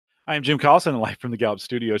I'm Jim Collison, live from the Gallup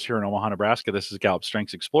Studios here in Omaha, Nebraska. This is Gallup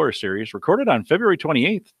Strengths Explorer Series, recorded on February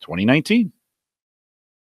 28th, 2019.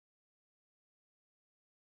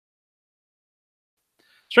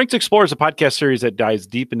 Strengths Explorer is a podcast series that dives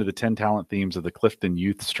deep into the 10 talent themes of the Clifton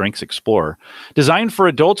Youth Strengths Explorer, designed for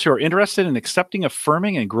adults who are interested in accepting,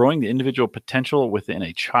 affirming, and growing the individual potential within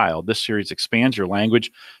a child. This series expands your language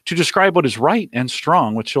to describe what is right and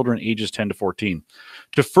strong with children ages 10 to 14.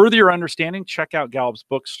 To further your understanding, check out Gallup's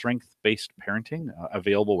book, Strength-Based Parenting,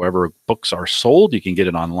 available wherever books are sold. You can get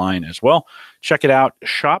it online as well. Check it out,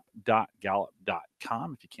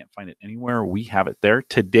 shop.gallup.com. If you can't find it anywhere, we have it there.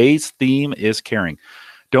 Today's theme is caring.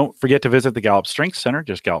 Don't forget to visit the Gallup Strengths Center,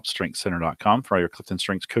 just gallupstrengthscenter.com, for all your Clifton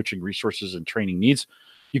Strengths coaching resources and training needs.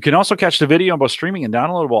 You can also catch the video on both streaming and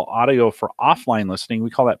downloadable audio for offline listening. We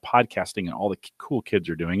call that podcasting, and all the cool kids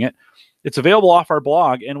are doing it. It's available off our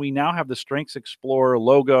blog, and we now have the Strengths Explorer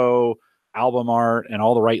logo, album art, and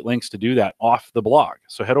all the right links to do that off the blog.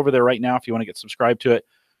 So head over there right now if you want to get subscribed to it,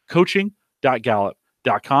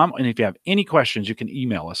 coaching.gallup.com. And if you have any questions, you can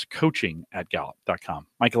email us, coaching@gallup.com.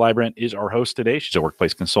 Micah Librant is our host today. She's a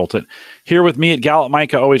workplace consultant here with me at Gallup.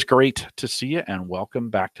 Micah, always great to see you, and welcome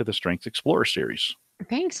back to the Strengths Explorer series.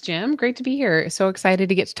 Thanks, Jim. Great to be here. So excited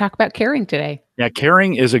to get to talk about caring today. Yeah,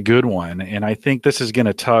 caring is a good one. And I think this is going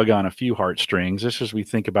to tug on a few heartstrings. Just as we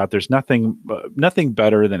think about, there's nothing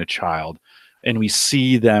better than a child, and we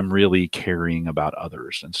see them really caring about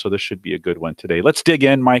others. And so this should be a good one today. Let's dig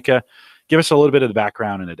in, Micah. Give us a little bit of the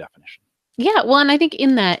background and a definition. Yeah, well, and I think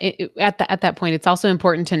in that at that point, it's also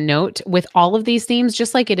important to note with all of these themes,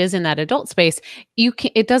 just like it is in that adult space,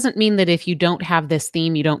 it doesn't mean that if you don't have this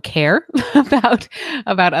theme, you don't care about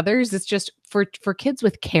others. It's just for kids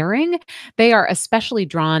with caring, they are especially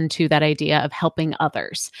drawn to that idea of helping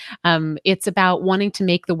others. It's about wanting to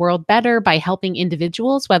make the world better by helping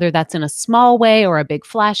individuals, whether that's in a small way or a big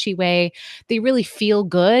flashy way. They really feel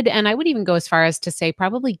good, and I would even go as far as to say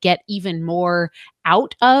probably get even more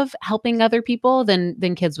out of helping other people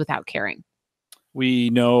than kids without caring. We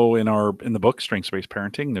know in the book, Strengths-Based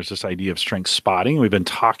Parenting, there's this idea of strength spotting. We've been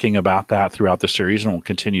talking about that throughout the series, and we'll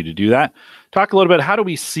continue to do that. Talk a little bit, how do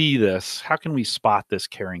we see this? How can we spot this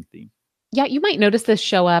caring theme? Yeah, you might notice this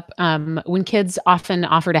show up when kids often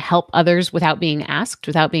offer to help others without being asked,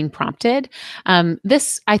 without being prompted.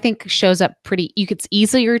 This, I think, shows up it's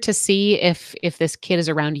easier to see if this kid is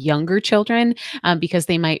around younger children because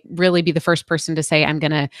they might really be the first person to say, I'm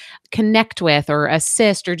going to connect with or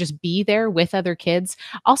assist or just be there with other kids.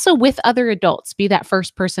 Also with other adults, be that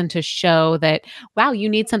first person to show that, wow, you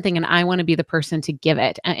need something and I want to be the person to give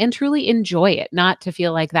it and truly enjoy it, not to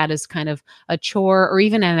feel like that is kind of a chore or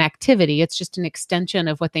even an activity. It's just an extension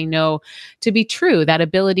of what they know to be true, that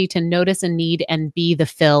ability to notice a need and be the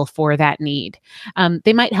fill for that need.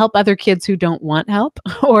 They might help other kids who don't want help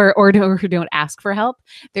or who don't ask for help.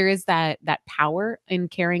 There is that power in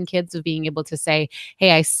caring kids of being able to say,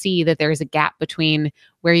 hey, I see that there is a gap between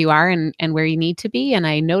where you are and where you need to be. And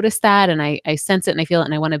I notice that and I sense it and I feel it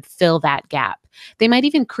and I want to fill that gap. They might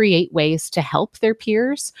even create ways to help their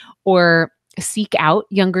peers or seek out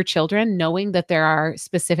younger children, knowing that there are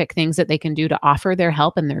specific things that they can do to offer their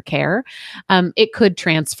help and their care. It could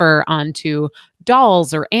transfer onto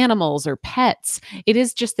dolls or animals or pets. It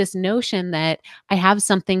is just this notion that I have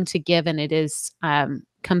something to give and it is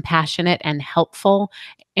compassionate and helpful.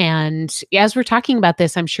 And as we're talking about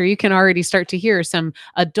this, I'm sure you can already start to hear some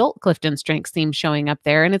adult Clifton Strengths themes showing up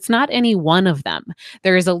there. And it's not any one of them.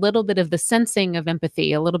 There is a little bit of the sensing of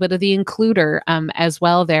empathy, a little bit of the includer as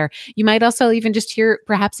well there. You might also even just hear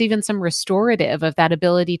perhaps even some restorative of that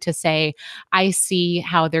ability to say, I see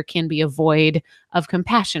how there can be a void of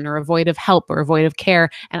compassion or a void of help or a void of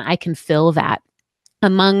care, and I can fill that.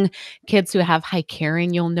 Among kids who have high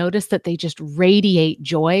caring, you'll notice that they just radiate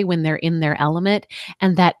joy when they're in their element.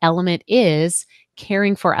 And that element is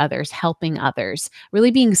caring for others, helping others, really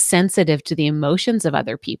being sensitive to the emotions of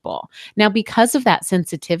other people. Now, because of that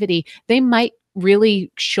sensitivity, they might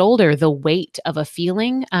really shoulder the weight of a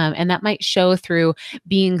feeling. And that might show through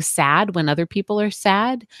being sad when other people are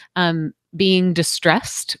sad, being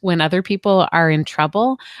distressed when other people are in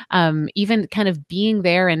trouble, even kind of being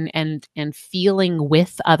there and feeling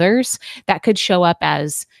with others. That could show up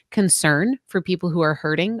as concern for people who are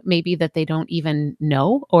hurting, maybe that they don't even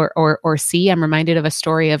know or see. I'm reminded of a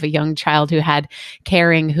story of a young child who had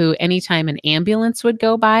caring, who anytime an ambulance would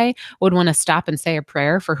go by would want to stop and say a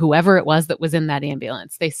prayer for whoever it was that was in that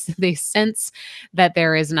ambulance. They sense that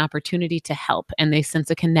there is an opportunity to help, and they sense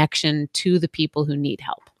a connection to the people who need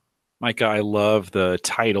help. Micah, I love the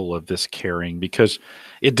title of this caring because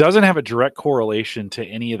it doesn't have a direct correlation to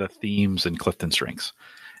any of the themes in Clifton Strengths.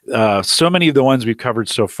 So many of the ones we've covered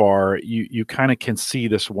so far, you kind of can see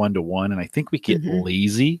this one-to-one, and I think we get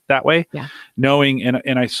lazy that way, Yeah. knowing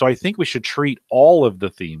so I think we should treat all of the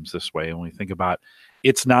themes this way when we think about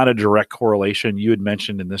it's not a direct correlation. You had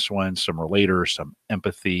mentioned in this one some relators, some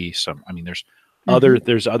empathy,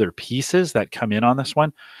 there's other pieces that come in on this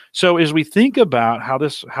one. So as we think about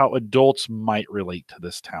how adults might relate to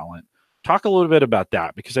this talent, talk a little bit about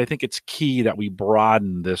that, because I think it's key that we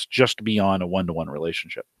broaden this just beyond a one-to-one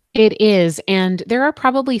relationship. It is. And there are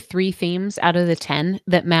probably 3 themes out of the 10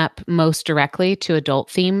 that map most directly to adult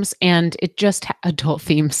themes. And adult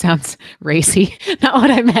theme sounds racy, not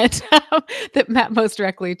what I meant, that map most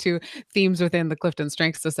directly to themes within the Clifton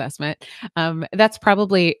Strengths Assessment. That's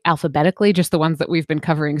probably alphabetically just the ones that we've been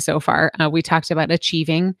covering so far. We talked about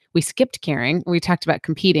achieving, we skipped caring, we talked about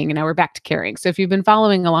competing, and now we're back to caring. So if you've been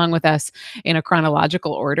following along with us in a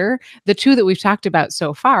chronological order, the 2 that we've talked about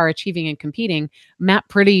so far, achieving and competing, map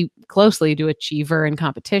pretty closely to achiever and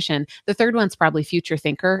competition. The third one's probably future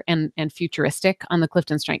thinker and futuristic on the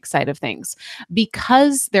Clifton Strengths side of things.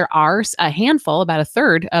 Because there are a handful, about a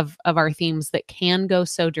third of our themes that can go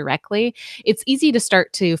so directly, it's easy to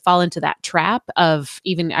start to fall into that trap of,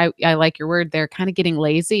 even, I like your word there, kind of getting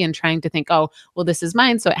lazy and trying to think, oh, well, this is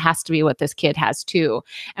mine, so it has to be what this kid has too.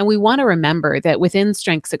 And we want to remember that within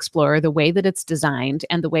Strengths Explorer, the way that it's designed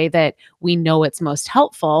and the way that we know it's most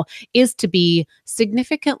helpful is to be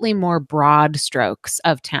significantly more broad strokes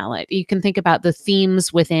of talent. You can think about the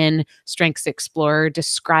themes within Strengths Explorer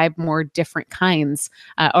describe more different kinds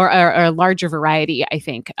or a larger variety, I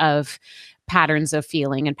think, of patterns of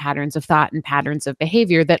feeling and patterns of thought and patterns of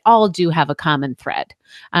behavior that all do have a common thread.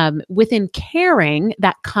 Within caring,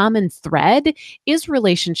 that common thread is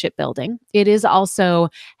relationship building. It is also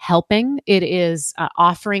helping. It is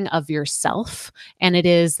offering of yourself. And it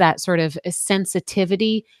is that sort of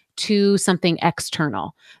sensitivity to something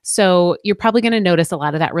external. So you're probably going to notice a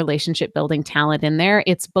lot of that relationship building talent in there.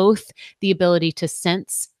 It's both the ability to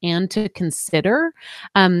sense and to consider.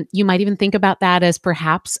 You might even think about that as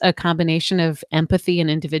perhaps a combination of empathy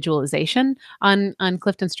and individualization on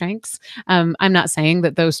Clifton Strengths. I'm not saying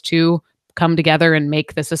that those 2 come together and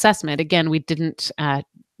make this assessment. Again, we didn't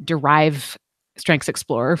derive Strengths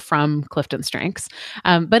Explorer from Clifton Strengths.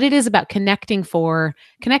 But it is about connecting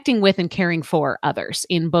with and caring for others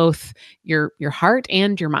in both your heart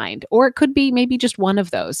and your mind. Or it could be maybe just one of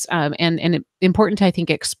those. And important to, I think,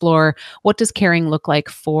 explore, what does caring look like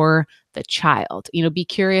for the child? Be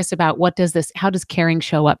curious about how does caring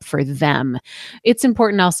show up for them? It's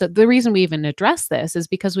important also, the reason we even address this is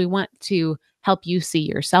because we want to help you see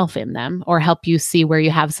yourself in them, or help you see where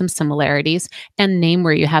you have some similarities and name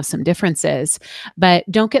where you have some differences. But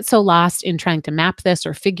don't get so lost in trying to map this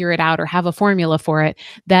or figure it out or have a formula for it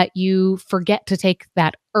that you forget to take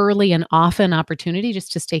that early and often opportunity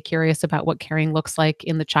just to stay curious about what caring looks like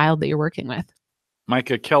in the child that you're working with.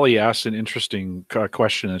 Micah, Kelly asked an interesting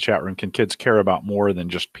question in the chat room. Can kids care about more than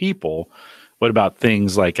just people? What about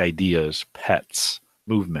things like ideas, pets,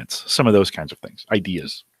 movements, some of those kinds of things,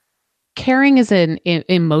 ideas? Caring is an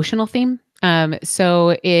emotional theme.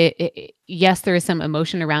 So yes, there is some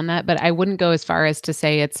emotion around that, but I wouldn't go as far as to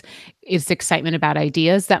say it's excitement about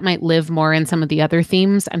ideas. That might live more in some of the other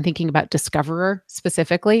themes. I'm thinking about discoverer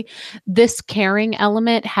specifically. This caring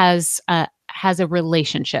element has a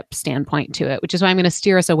relationship standpoint to it, which is why I'm going to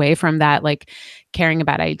steer us away from that, like caring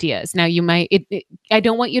about ideas. Now, I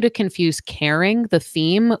don't want you to confuse caring, the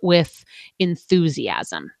theme, with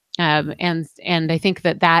enthusiasm. And I think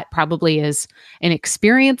that probably is an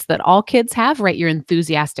experience that all kids have, right? You're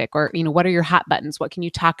enthusiastic, or, what are your hot buttons? What can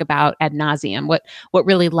you talk about ad nauseum? What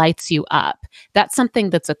really lights you up? That's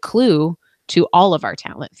something that's a clue to all of our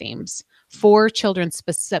talent themes. For children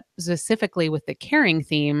specifically with the caring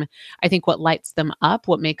theme, I think what lights them up,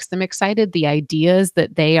 what makes them excited, the ideas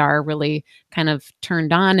that they are really kind of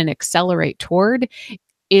turned on and accelerate toward,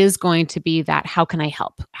 is going to be that, how can I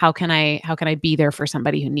help? How can I be there for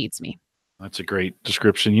somebody who needs me? That's a great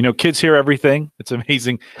description. Kids hear everything. It's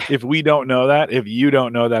amazing. If we don't know that, if you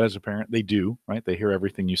don't know that as a parent, they do, right? They hear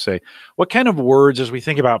everything you say. What kind of words, as we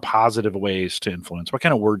think about positive ways to influence, what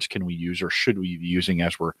kind of words can we use or should we be using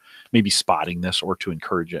as we're maybe spotting this or to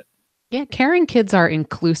encourage it? Yeah, caring kids are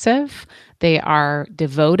inclusive. They are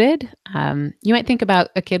devoted. You might think about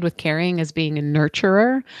a kid with caring as being a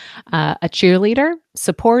nurturer, a cheerleader,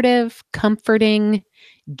 supportive, comforting,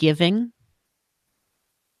 giving.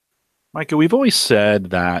 Micah, we've always said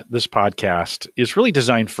that this podcast is really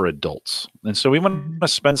designed for adults. And so we want to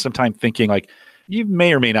spend some time thinking, like, you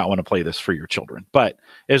may or may not want to play this for your children. But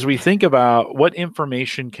as we think about what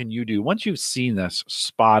information can you do, once you've seen this,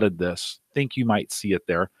 spotted this, think you might see it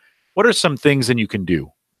there, what are some things that you can do?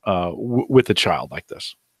 with a child like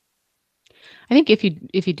this? I think if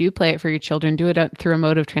you do play it for your children, do it through a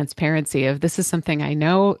mode of transparency of this is something I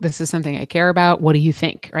know, this is something I care about. What do you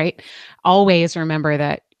think? Right? Always remember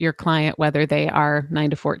that your client, whether they are 9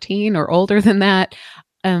 to 14 or older than that,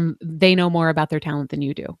 they know more about their talent than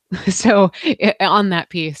you do. So on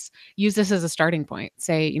that piece, use this as a starting point.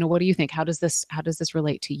 Say, what do you think? How does this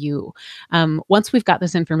relate to you? Once we've got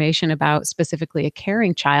this information about specifically a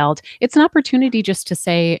caring child, it's an opportunity just to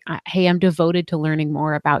say, hey, I'm devoted to learning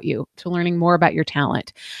more about you, to learning more about your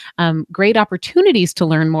talent. Great opportunities to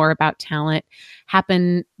learn more about talent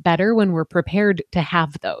happen better when we're prepared to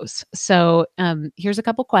have those. So here's a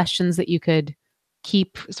couple questions that you could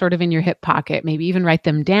keep sort of in your hip pocket, maybe even write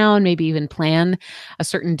them down, maybe even plan a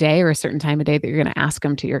certain day or a certain time of day that you're going to ask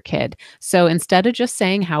them to your kid. So instead of just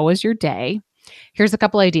saying, how was your day? Here's a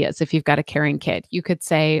couple ideas. If you've got a caring kid, you could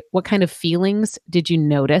say, what kind of feelings did you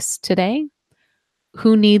notice today?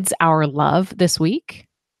 Who needs our love this week?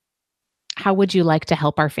 How would you like to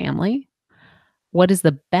help our family? What is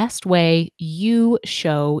the best way you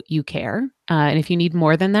show you care? And if you need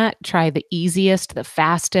more than that, try the easiest, the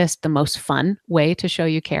fastest, the most fun way to show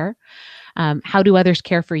you care. How do others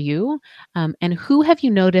care for you? And who have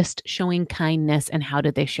you noticed showing kindness and how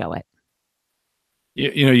did they show it?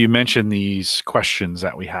 You mentioned these questions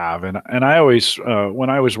that we have, and I always, when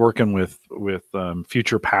I was working with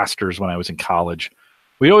future pastors when I was in college,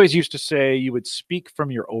 we always used to say you would speak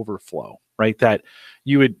from your overflow, right? That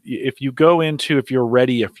you would, if you're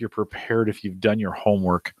ready, if you're prepared, if you've done your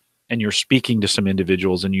homework, and you're speaking to some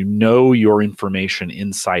individuals, and you know your information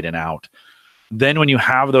inside and out, then when you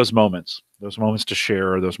have those moments to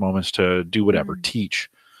share, those moments to do whatever, teach,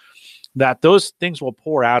 that those things will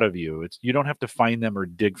pour out of you. You don't have to find them or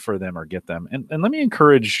dig for them or get them. And let me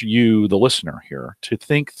encourage you, the listener here, to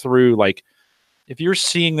think through, like, if you're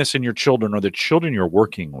seeing this in your children or the children you're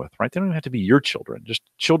working with, right? They don't even have to be your children, just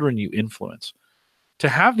children you influence. To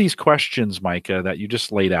have these questions, Micah, that you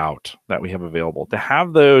just laid out that we have available, to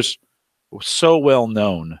have those so well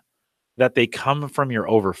known that they come from your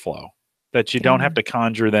overflow, that you don't have to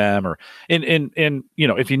conjure them, or and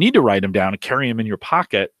if you need to write them down and carry them in your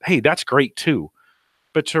pocket, hey, that's great too.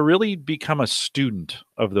 But to really become a student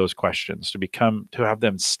of those questions, to have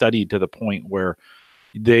them studied to the point where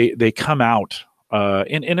they come out,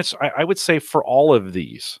 and it's, I would say, for all of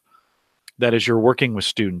these, that as you're working with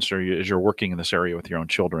students or as you're working in this area with your own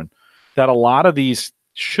children, that a lot of these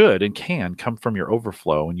should and can come from your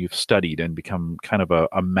overflow, and you've studied and become kind of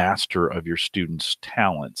a master of your students'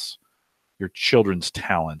 talents, your children's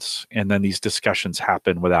talents, and then these discussions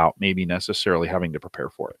happen without maybe necessarily having to prepare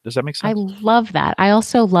for it. Does that make sense? I love that. I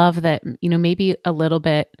also love that, maybe a little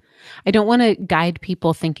bit, I don't want to guide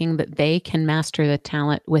people thinking that they can master the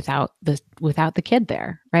talent without the kid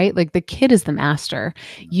there, right? Like the kid is the master.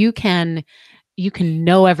 You can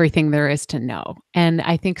know everything there is to know. And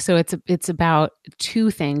I think so it's about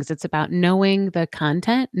two things. It's about knowing the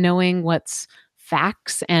content, knowing what's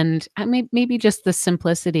facts, and maybe just the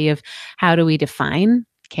simplicity of how do we define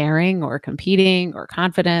caring or competing or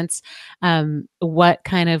confidence. What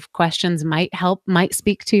kind of questions might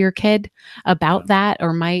speak to your kid about that,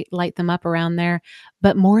 or might light them up around there.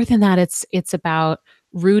 But more than that, it's about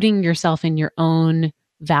rooting yourself in your own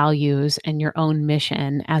values and your own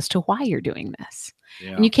mission as to why you're doing this.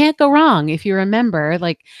 Yeah. And you can't go wrong if you remember,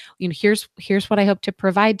 like, here's what I hope to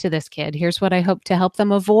provide to this kid. Here's what I hope to help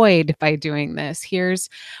them avoid by doing this. Here's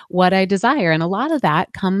what I desire. And a lot of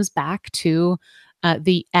that comes back to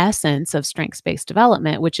the essence of strengths-based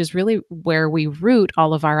development, which is really where we root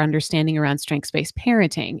all of our understanding around strengths-based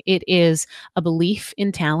parenting. It is a belief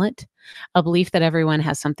in talent, a belief that everyone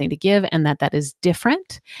has something to give, and that is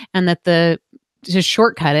different, and that to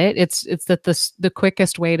shortcut it, it's that the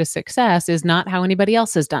quickest way to success is not how anybody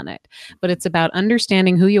else has done it, but it's about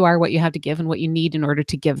understanding who you are, what you have to give, and what you need in order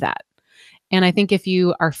to give that. And I think if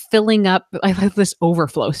you are filling up, I like this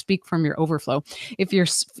overflow, speak from your overflow. If you're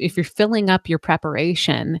filling up your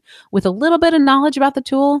preparation with a little bit of knowledge about the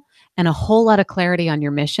tool and a whole lot of clarity on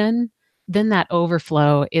your mission, then that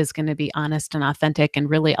overflow is going to be honest and authentic and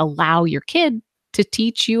really allow your kid to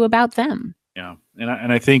teach you about them. Yeah.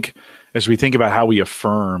 And I think as we think about how we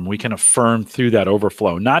can affirm through that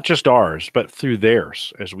overflow, not just ours, but through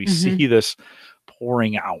theirs, as we see this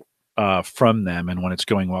pouring out from them and when it's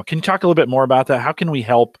going well. Can you talk a little bit more about that? How can we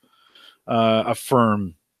help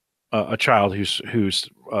affirm a child who's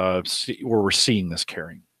where we're seeing this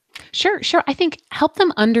caring? Sure. I think help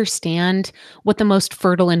them understand what the most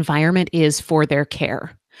fertile environment is for their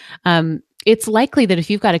care. It's likely that if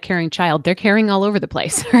you've got a caring child, they're caring all over the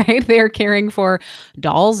place, right? They're caring for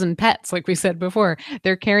dolls and pets, like we said before.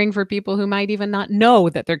 They're caring for people who might even not know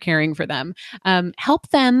that they're caring for them. Help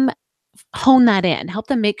them hone that in, help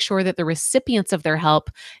them make sure that the recipients of their help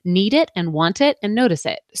need it and want it and notice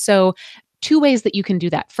it. So, two ways that you can do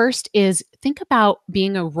that. First is think about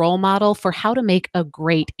being a role model for how to make a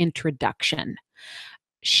great introduction.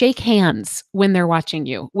 Shake hands when they're watching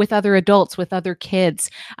you with other adults, with other kids,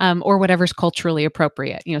 or whatever's culturally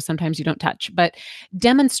appropriate. Sometimes you don't touch, but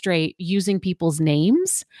demonstrate using people's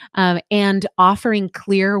names and offering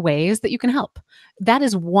clear ways that you can help. That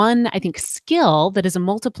is one, I think, skill that is a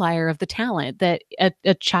multiplier of the talent that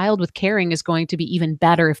a child with caring is going to be even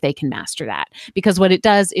better if they can master that. Because what it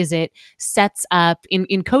does is it sets up,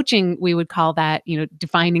 in coaching, we would call that,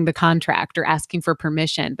 defining the contract or asking for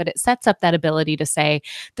permission, but it sets up that ability to say,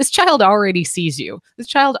 this child already sees you. This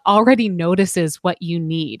child already notices what you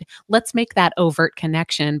need. Let's make that overt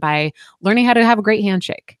connection by learning how to have a great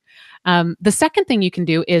handshake. The second thing you can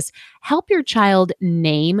do is help your child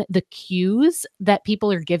name the cues that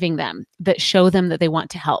people are giving them that show them that they want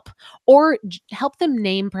to help, or help them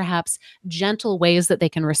name perhaps gentle ways that they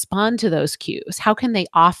can respond to those cues. How can they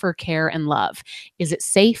offer care and love? Is it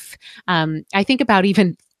safe? I think about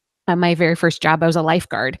even my very first job, I was a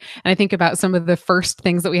lifeguard. And I think about some of the first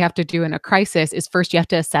things that we have to do in a crisis is first you have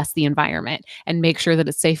to assess the environment and make sure that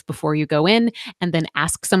it's safe before you go in, and then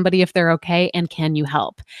ask somebody if they're okay and can you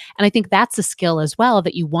help? And I think that's a skill as well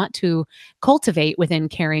that you want to cultivate within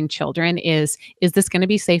caring children is this going to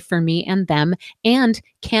be safe for me and them? And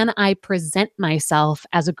can I present myself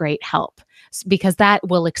as a great help? Because that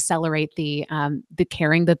will accelerate the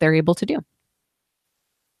caring that they're able to do.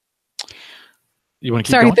 You want to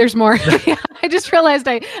keep Sorry, going? there's more. I just realized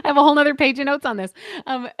I have a whole nother page of notes on this.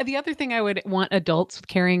 The other thing I would want adults with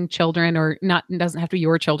caring children, or not, it doesn't have to be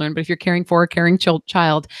your children, but if you're caring for a caring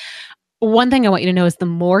child, one thing I want you to know is the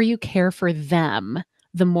more you care for them,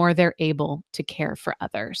 the more they're able to care for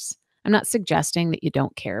others. I'm not suggesting that you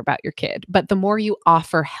don't care about your kid, but the more you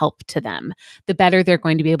offer help to them, the better they're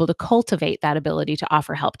going to be able to cultivate that ability to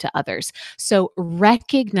offer help to others. So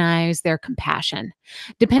recognize their compassion.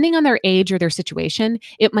 Depending on their age or their situation,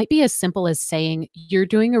 it might be as simple as saying, you're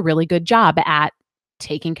doing a really good job at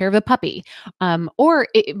taking care of the puppy. Or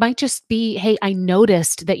it might just be, hey, I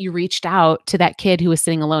noticed that you reached out to that kid who was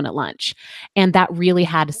sitting alone at lunch, and that really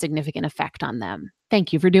had a significant effect on them.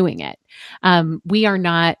 Thank you for doing it. We are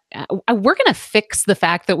not, we're going to fix the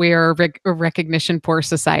fact that we are a recognition poor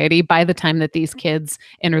society by the time that these kids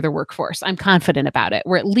enter the workforce. I'm confident about it.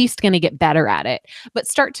 We're at least going to get better at it, but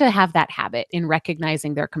start to have that habit in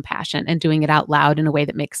recognizing their compassion and doing it out loud in a way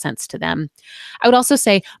that makes sense to them. I would also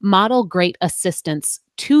say model great assistance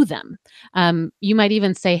to them. You might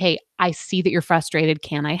even say, hey, I see that you're frustrated.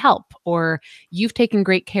 Can I help? Or you've taken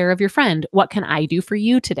great care of your friend. What can I do for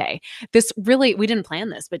you today? This really, we didn't plan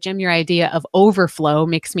this, but Jim, your idea of overflow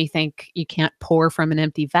makes me think you can't pour from an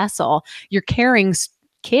empty vessel. Your caring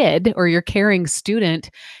kid or your caring student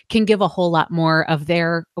can give a whole lot more of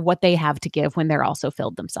what they have to give when they're also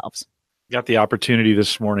filled themselves. Got the opportunity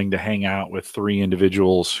this morning to hang out with three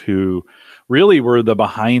individuals who really were the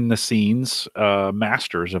behind the scenes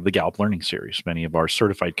masters of the Gallup Learning Series. Many of our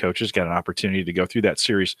certified coaches got an opportunity to go through that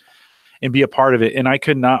series and be a part of it. And I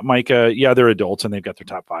could not, Micah, they're adults and they've got their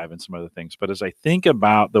top 5 and some other things. But as I think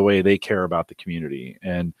about the way they care about the community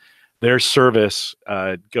and their service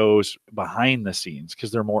goes behind the scenes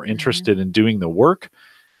because they're more interested in doing the work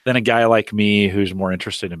than a guy like me who's more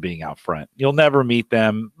interested in being out front. You'll never meet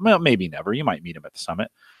them. Well, maybe never. You might meet them at the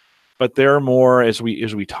summit. But they're more, as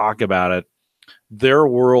we talk about it, their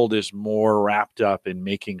world is more wrapped up in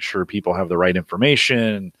making sure people have the right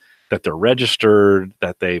information, that they're registered,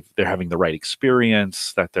 that they're having the right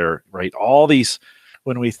experience, that they're right. All these,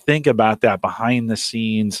 when we think about that behind the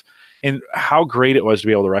scenes and how great it was to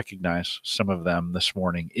be able to recognize some of them this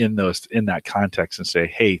morning in that context and say,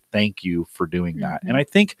 hey, thank you for doing that. And I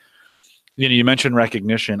think, you mentioned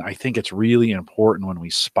recognition. I think it's really important when we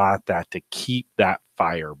spot that to keep that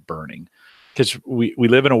fire burning, because we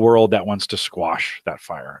live in a world that wants to squash that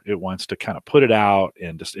fire. It wants to kind of put it out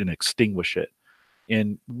and extinguish it.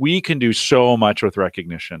 And we can do so much with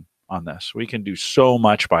recognition on this. We can do so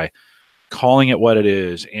much by calling it what it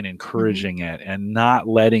is and encouraging it and not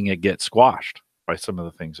letting it get squashed by some of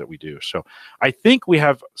the things that we do. So I think we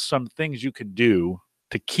have some things you can do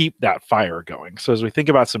to keep that fire going. So as we think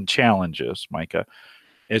about some challenges, Micah,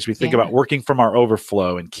 as we think about working from our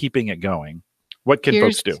overflow and keeping it going, what can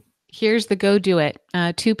folks do? Here's the go do it.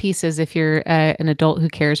 Two pieces if you're an adult who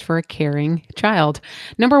cares for a caring child.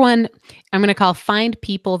 Number one, I'm going to call find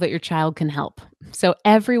people that your child can help. So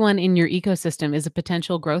everyone in your ecosystem is a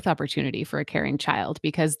potential growth opportunity for a caring child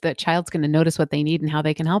because the child's going to notice what they need and how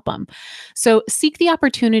they can help them. So seek the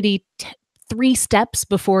opportunity 3 steps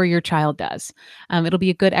before your child does. It'll be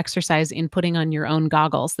a good exercise in putting on your own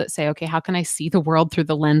goggles that say, okay, how can I see the world through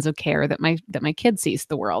the lens of care that my kid sees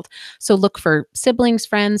the world? So look for siblings,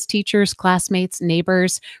 friends, teachers, classmates,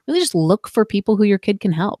 neighbors. Really just look for people who your kid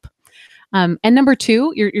can help. And number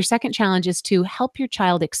two, your second challenge is to help your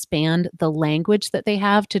child expand the language that they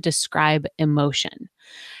have to describe emotion.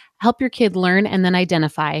 Help your kid learn and then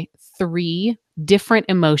identify 3 different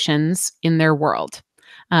emotions in their world.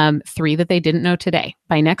 3 that they didn't know today.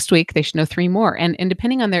 By next week, they should know 3 more. And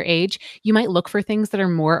depending on their age, you might look for things that are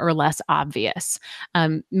more or less obvious.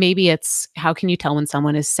 Maybe it's how can you tell when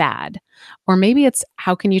someone is sad? Or maybe it's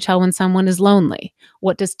how can you tell when someone is lonely?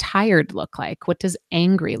 What does tired look like? What does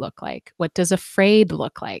angry look like? What does afraid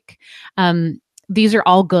look like? These are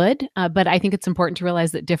all good, but I think it's important to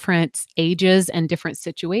realize that different ages and different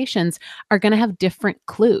situations are going to have different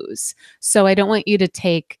clues. So I don't want you to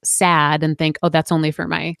take sad and think, oh, that's only for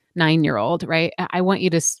my 9-year-old, right? I want you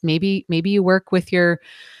to maybe you work with your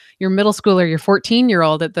middle schooler, your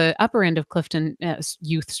 14-year-old at the upper end of Clifton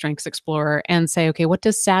Youth Strengths Explorer and say, okay, what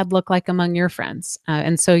does sad look like among your friends?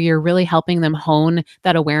 And so you're really helping them hone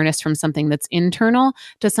that awareness from something that's internal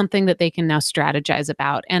to something that they can now strategize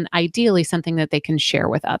about, and ideally something that they can share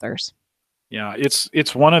with others. Yeah,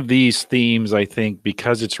 it's one of these themes, I think,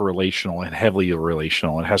 because it's relational and heavily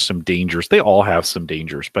relational. It has some dangers. They all have some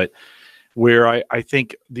dangers, but where I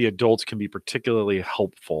think the adults can be particularly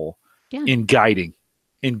helpful Yeah. in guiding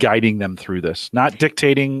them through this, not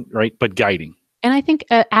dictating, right, but guiding. And I think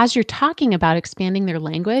as you're talking about expanding their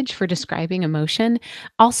language for describing emotion,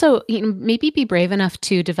 also maybe be brave enough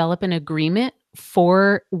to develop an agreement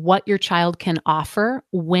for what your child can offer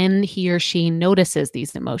when he or she notices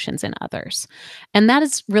these emotions in others. And that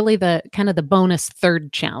is really the kind of the bonus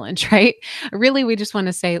third challenge, right? Really, we just want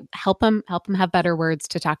to say help them have better words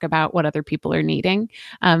to talk about what other people are needing.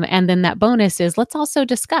 And then that bonus is let's also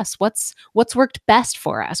discuss what's worked best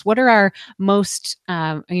for us. What are our most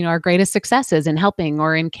our greatest successes in helping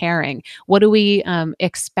or in caring? What do we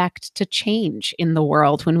expect to change in the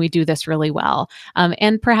world when we do this really well?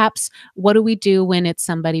 And perhaps what do we do when it's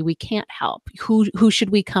somebody we can't help? Who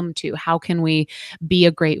should we come to? How can we be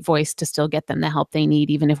a great voice to still get them the help they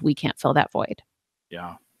need, even if we can't fill that void?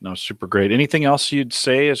 Yeah, no, super great. Anything else you'd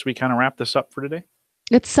say as we kind of wrap this up for today?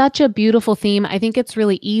 It's such a beautiful theme. I think it's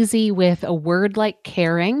really easy with a word like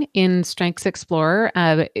caring in Strengths Explorer,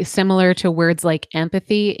 similar to words like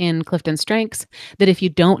empathy in Clifton Strengths, that if you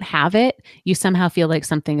don't have it, you somehow feel like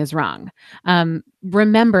something is wrong.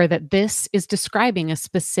 Remember that this is describing a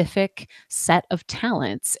specific set of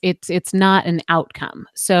talents. It's not an outcome.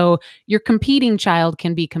 So your competing child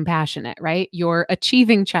can be compassionate, right? Your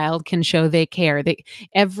achieving child can show they care.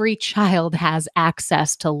 Every child has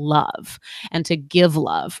access to love and to give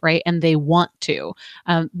love, right? And they want to.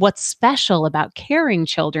 What's special about caring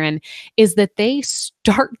children is that they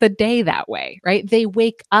start the day that way, right? They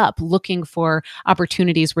wake up looking for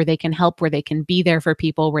opportunities where they can help, where they can be there for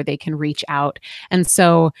people, where they can reach out. And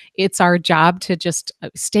so it's our job to just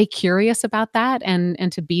stay curious about that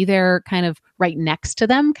and to be there kind of right next to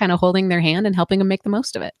them, kind of holding their hand and helping them make the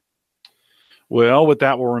most of it. Well, with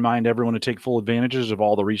that, we'll remind everyone to take full advantages of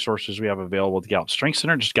all the resources we have available at the Gallup Strength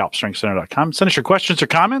Center, just gallupstrengthcenter.com. Send us your questions or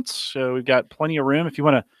comments. We've got plenty of room. If you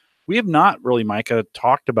want to, we have not really, Micah,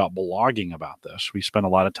 talked about blogging about this. We spent a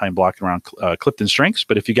lot of time blogging around Clifton Strengths,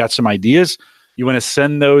 but if you got some ideas, you want to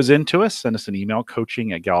send those in to us, send us an email,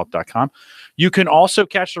 coaching@gallup.com. You can also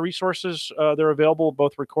catch the resources. They're available,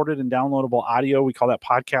 both recorded and downloadable audio. We call that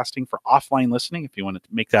podcasting for offline listening, if you want to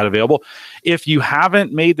make that available. If you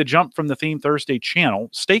haven't made the jump from the Theme Thursday channel,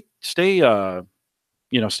 stay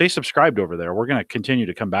subscribed over there. We're going to continue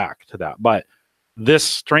to come back to that. But this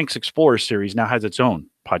Strengths Explorer series now has its own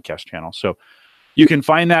podcast channel. So you can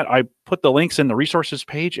find that. I put the links in the resources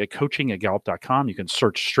page at coaching@gallup.com. You can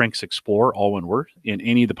search Strengths Explorer, all one word, in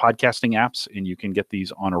any of the podcasting apps, and you can get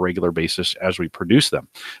these on a regular basis as we produce them.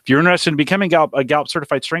 If you're interested in becoming a Gallup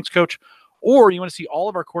certified strengths coach, or you want to see all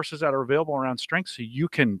of our courses that are available around strengths, so you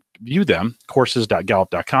can view them,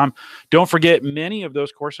 courses.gallup.com. Don't forget, many of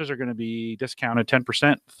those courses are going to be discounted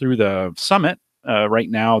 10% through the summit. Right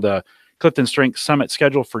now, the Clifton Strengths Summit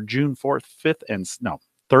scheduled for June 4th, 5th, and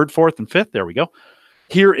 3rd, 4th, and 5th. There we go.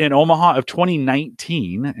 Here in Omaha of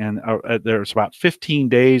 2019. And there's about 15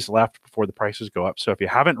 days left before the prices go up. So if you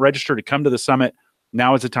haven't registered to come to the summit,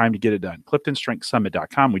 Now is the time to get it done.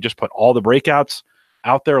 CliftonStrengthsSummit.com. We just put all the breakouts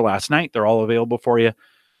out there last night. They're all available for you.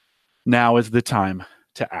 Now is the time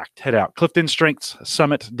to act. Head out,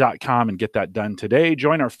 CliftonStrengthsSummit.com, and get that done today.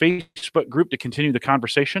 Join our Facebook group to continue the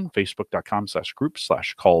conversation,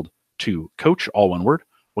 Facebook.com/group/called2coach, all one word.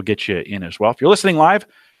 We'll get you in as well. If you're listening live,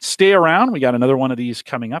 stay around. We got another one of these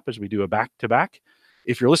coming up as we do a back-to-back.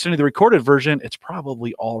 If you're listening to the recorded version, it's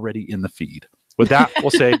probably already in the feed. With that, we'll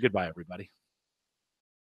say goodbye, everybody.